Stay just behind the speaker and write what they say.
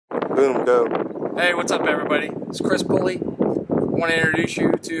Boom, go. Hey, what's up everybody? It's Chris Pulley. I want to introduce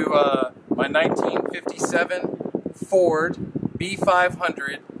you to my 1957 Ford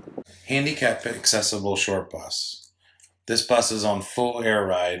B500 Handicapped accessible short bus. This bus is on full air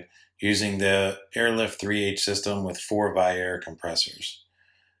ride using the Airlift 3H system with 4 Viair compressors.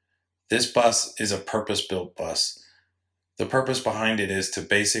 This bus is a purpose-built bus. The purpose behind it is to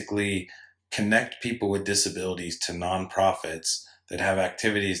basically connect people with disabilities to nonprofits that have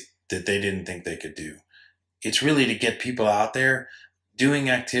activities that they didn't think they could do. It's really to get people out there doing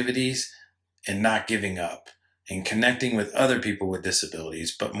activities and not giving up and connecting with other people with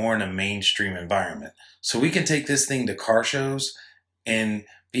disabilities, but more in a mainstream environment. So we can take this thing to car shows and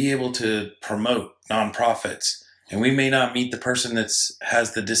be able to promote nonprofits. And we may not meet the person that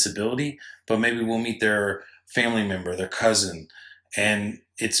has the disability, but maybe we'll meet their family member, their cousin. And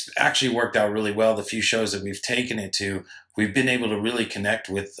it's actually worked out really well. The few shows that we've taken it to, we've been able to really connect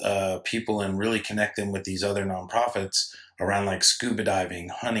with people and really connect them with these other nonprofits around like scuba diving,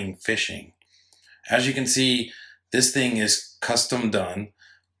 hunting, fishing. As you can see, this thing is custom done,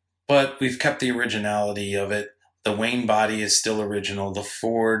 but we've kept the originality of it. The Wayne body is still original. The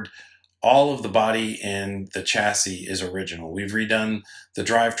Ford, all of the body and the chassis is original. We've redone the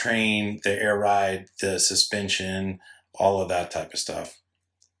drivetrain, the air ride, the suspension, all of that type of stuff.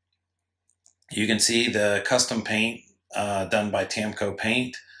 You can see the custom paint done by Tampco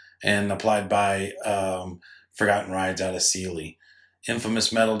paint and applied by Forgotten Rides out of Sealy.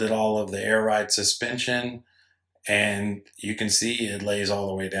 Infamous Metal did all of the air ride suspension, and you can see it lays all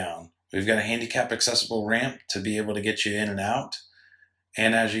the way down. We've got a handicap accessible ramp to be able to get you in and out.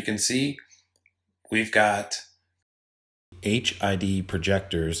 And as you can see, we've got HID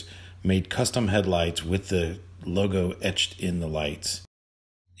projectors made custom headlights with the logo etched in the lights.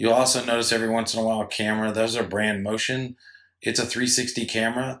 You'll also notice every once in a while a camera. Those are brand motion. It's a 360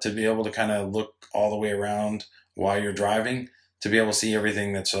 camera to be able to kind of look all the way around while you're driving, to be able to see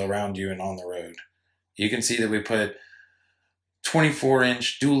everything that's around you and on the road. You can see that we put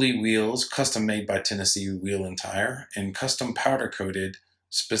 24-inch dually wheels, custom made by Tennessee Wheel and Tire, and custom powder coated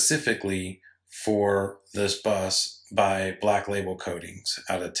specifically for this bus by Black Label Coatings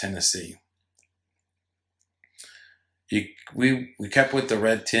out of Tennessee. We kept with the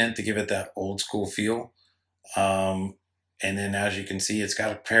red tint to give it that old school feel. And then as you can see, it's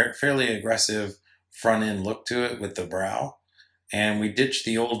got a fairly aggressive front end look to it with the brow. And we ditched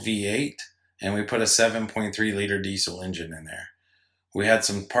the old V8 and we put a 7.3 liter diesel engine in there. We had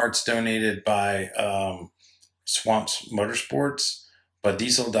some parts donated by Swamps Motorsports, but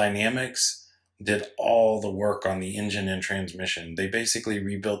Diesel Dynamics did all the work on the engine and transmission. They basically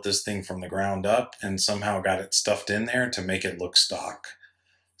rebuilt this thing from the ground up and somehow got it stuffed in there to make it look stock.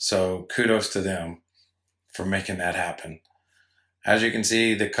 So kudos to them for making that happen. As you can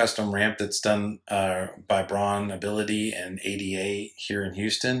see, the custom ramp that's done by Braun Ability and ADA here in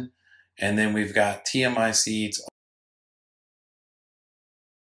Houston. And then we've got TMI seats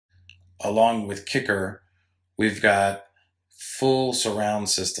along with kicker. We've got full surround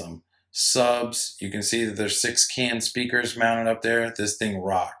system. Subs, you can see that there's 6 can speakers mounted up there. This thing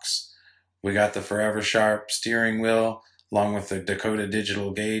rocks. We got the Forever Sharp steering wheel along with the Dakota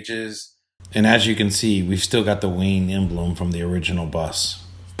digital gauges. And as you can see, we've still got the Wayne emblem from the original bus.